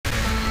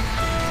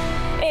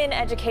In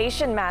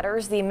education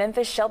matters, the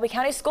Memphis-Shelby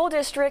County School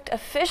District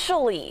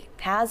officially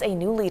has a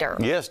new leader.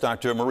 Yes,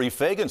 Dr. Marie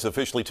Feagins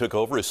officially took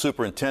over as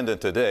superintendent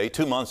today,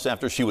 2 months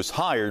after she was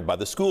hired by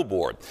the school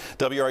board.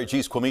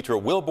 WREG's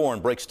Quamitra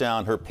Wilborn breaks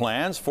down her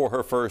plans for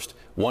her first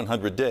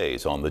 100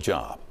 days on the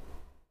job.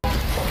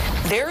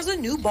 There's a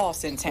new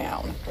boss in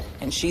town,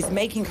 and she's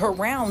making her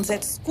rounds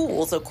at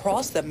schools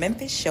across the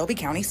Memphis-Shelby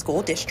County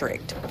School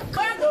District.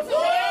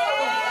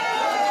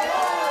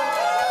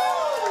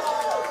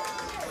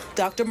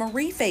 Dr.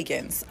 Marie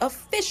Feagins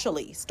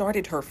officially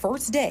started her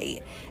first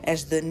day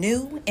as the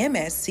new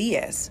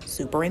MSCS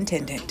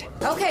superintendent.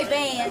 Okay,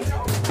 band.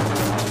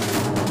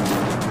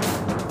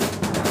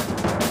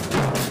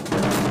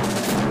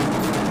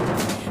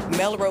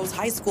 Melrose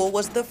High School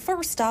was the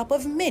first stop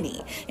of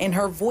many in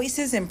her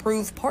Voices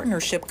Improve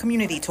Partnership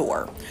community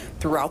tour.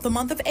 Throughout the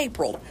month of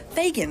April,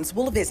 Feagins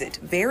will visit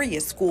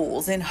various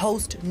schools and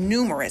host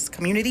numerous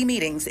community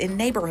meetings in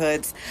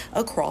neighborhoods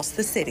across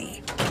the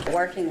city.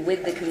 Working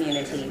with the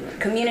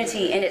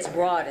community in its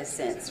broadest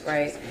sense,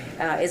 right,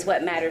 is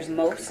what matters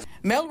most.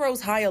 Melrose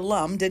High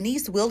alum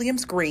Denise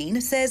Williams Green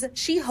says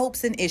she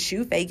hopes an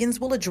issue Feagins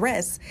will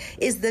address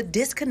is the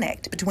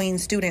disconnect between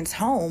students'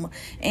 home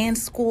and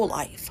school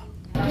life.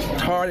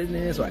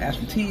 Tardiness or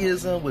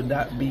absenteeism would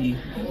not be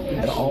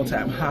at an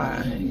all-time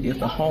high if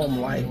the home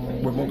life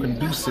were more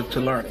conducive to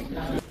learning.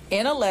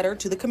 In a letter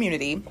to the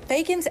community,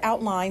 Feagins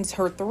outlines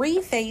her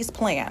three-phase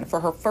plan for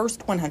her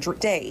first 100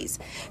 days.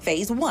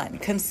 Phase 1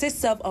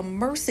 consists of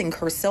immersing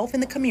herself in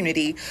the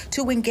community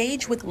to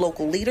engage with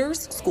local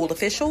leaders, school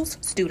officials,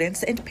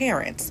 students, and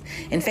parents.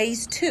 In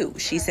Phase 2,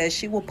 she says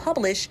she will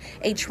publish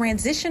a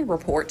transition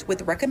report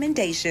with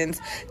recommendations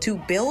to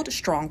build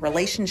strong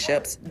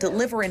relationships,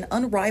 deliver an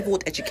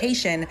unrivaled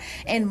education,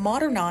 and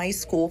modernize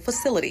school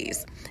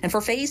facilities. And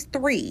for Phase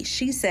 3,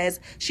 she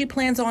says she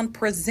plans on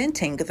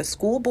presenting the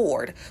school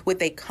board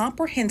with a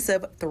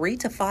comprehensive 3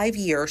 to 5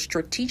 year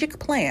strategic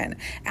plan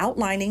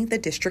outlining the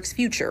district's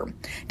future.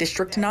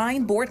 District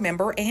 9 board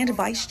member and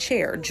vice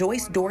chair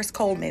Joyce Doris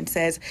Coleman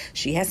says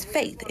she has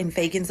faith in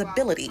Feagins'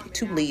 ability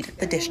to lead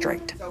the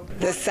district.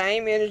 The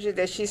same energy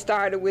that she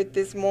started with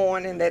this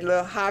morning, that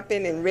little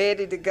hopping and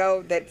ready to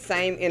go, that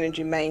same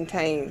energy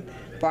maintained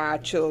for our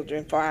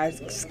children, for our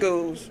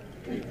schools,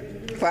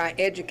 for our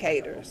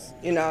educators,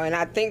 and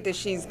I think that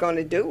she's going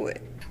to do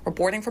it.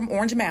 Reporting from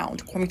Orange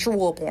Mound, Quamitra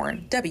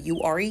Wilborn,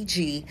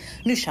 WREG,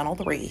 News Channel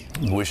 3.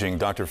 Wishing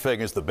Dr.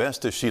 Feagins the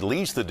best as she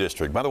leads the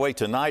district. By the way,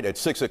 tonight at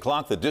 6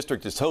 o'clock, the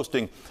district is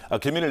hosting a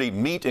community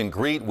meet and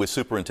greet with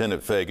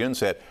Superintendent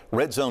Feagins at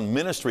Red Zone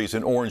Ministries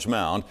in Orange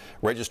Mound.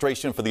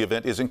 Registration for the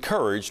event is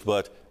encouraged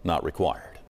but not required.